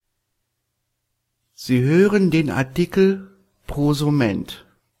Sie hören den Artikel Prosument,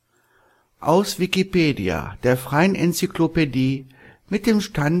 aus Wikipedia, der freien Enzyklopädie. Mit dem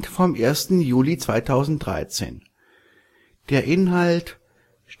Stand vom 1. Juli 2013. Der Inhalt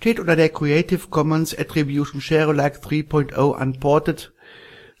steht unter der Creative Commons Attribution Share Alike 3.0 Unported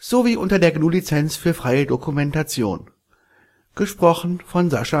sowie unter der GNU Lizenz für freie Dokumentation. Gesprochen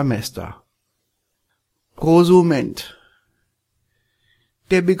von Sascha Mester. Prosument.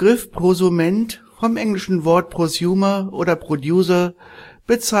 Der Begriff Prosument, vom englischen Wort Prosumer oder Producer,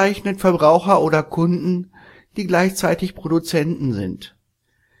 bezeichnet Verbraucher oder Kunden, die gleichzeitig Produzenten sind.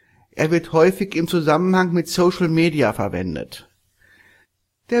 Er wird häufig im Zusammenhang mit Social Media verwendet.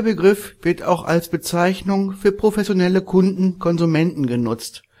 Der Begriff wird auch als Bezeichnung für professionelle Kunden/Konsumenten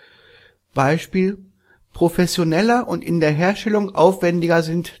genutzt. Beispiel: Professioneller und in der Herstellung aufwendiger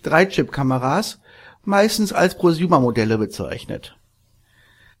sind 3-Chip-Kameras, meistens als Prosumer-Modelle bezeichnet.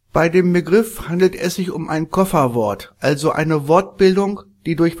 Bei dem Begriff handelt es sich um ein Kofferwort, also eine Wortbildung,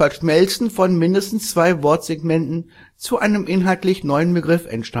 die durch Verschmelzen von mindestens 2 Wortsegmenten zu einem inhaltlich neuen Begriff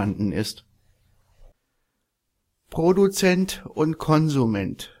entstanden ist. Produzent und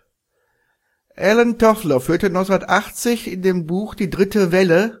Konsument. Allen Toffler führte 1980 in dem Buch Die dritte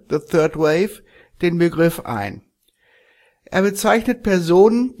Welle, The Third Wave, den Begriff ein. Er bezeichnet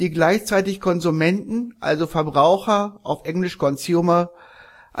Personen, die gleichzeitig Konsumenten, also Verbraucher, auf Englisch Consumer,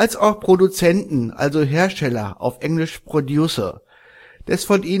 als auch Produzenten, also Hersteller, auf Englisch Producer, des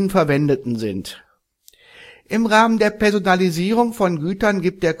von ihnen Verwendeten sind. Im Rahmen der Personalisierung von Gütern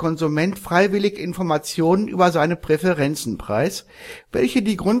gibt der Konsument freiwillig Informationen über seine Präferenzen preis, welche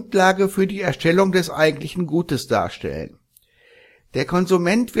die Grundlage für die Erstellung des eigentlichen Gutes darstellen. Der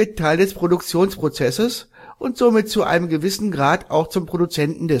Konsument wird Teil des Produktionsprozesses und somit zu einem gewissen Grad auch zum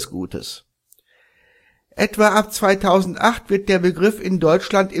Produzenten des Gutes. Etwa ab 2008 wird der Begriff in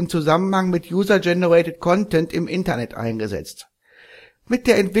Deutschland im Zusammenhang mit User-Generated Content im Internet eingesetzt. Mit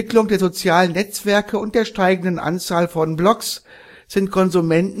der Entwicklung der sozialen Netzwerke und der steigenden Anzahl von Blogs sind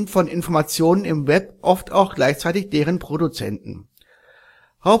Konsumenten von Informationen im Web oft auch gleichzeitig deren Produzenten.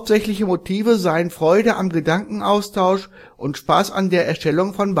 Hauptsächliche Motive seien Freude am Gedankenaustausch und Spaß an der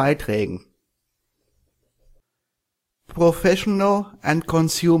Erstellung von Beiträgen. Professional and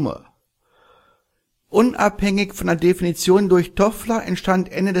Consumer. Unabhängig von der Definition durch Toffler entstand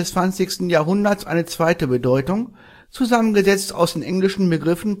Ende des 20. Jahrhunderts eine zweite Bedeutung, zusammengesetzt aus den englischen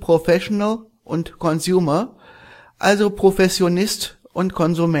Begriffen Professional und Consumer, also Professionist und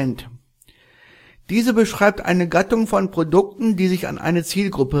Konsument. Diese beschreibt eine Gattung von Produkten, die sich an eine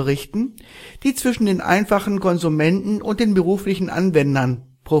Zielgruppe richten, die zwischen den einfachen Konsumenten und den beruflichen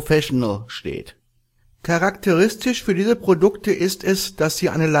Anwendern Professional steht. Charakteristisch für diese Produkte ist es, dass sie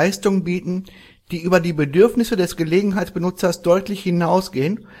eine Leistung bieten, die über die Bedürfnisse des Gelegenheitsbenutzers deutlich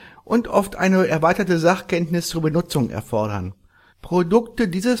hinausgehen und oft eine erweiterte Sachkenntnis zur Benutzung erfordern. Produkte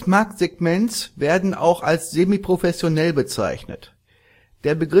dieses Marktsegments werden auch als semiprofessionell bezeichnet.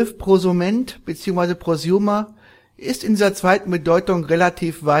 Der Begriff Prosument bzw. Prosumer ist in dieser zweiten Bedeutung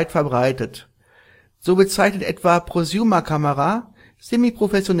relativ weit verbreitet. So bezeichnet etwa Prosumer-Kamera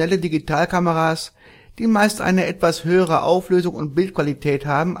semiprofessionelle Digitalkameras, die meist eine etwas höhere Auflösung und Bildqualität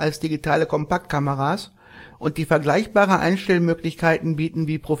haben als digitale Kompaktkameras und die vergleichbare Einstellmöglichkeiten bieten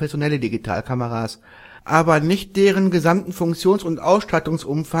wie professionelle Digitalkameras, aber nicht deren gesamten Funktions- und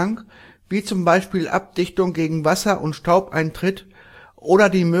Ausstattungsumfang, wie zum Beispiel Abdichtung gegen Wasser- und Staubeintritt oder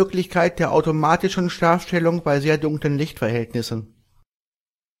die Möglichkeit der automatischen Scharfstellung bei sehr dunklen Lichtverhältnissen.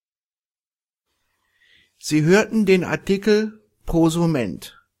 Sie hörten den Artikel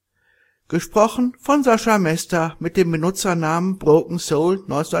Prosument, gesprochen von Sascha Mester mit dem Benutzernamen Broken Soul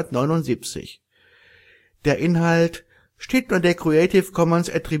 1979. Der Inhalt steht unter der Creative Commons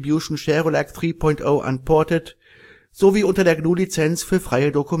Attribution Share Alike 3.0 Unported sowie unter der GNU Lizenz für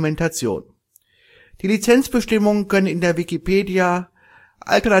freie Dokumentation. Die Lizenzbestimmungen können in der Wikipedia,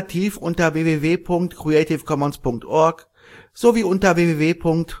 alternativ unter www.creativecommons.org sowie unter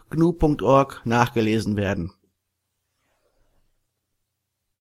www.gnu.org nachgelesen werden.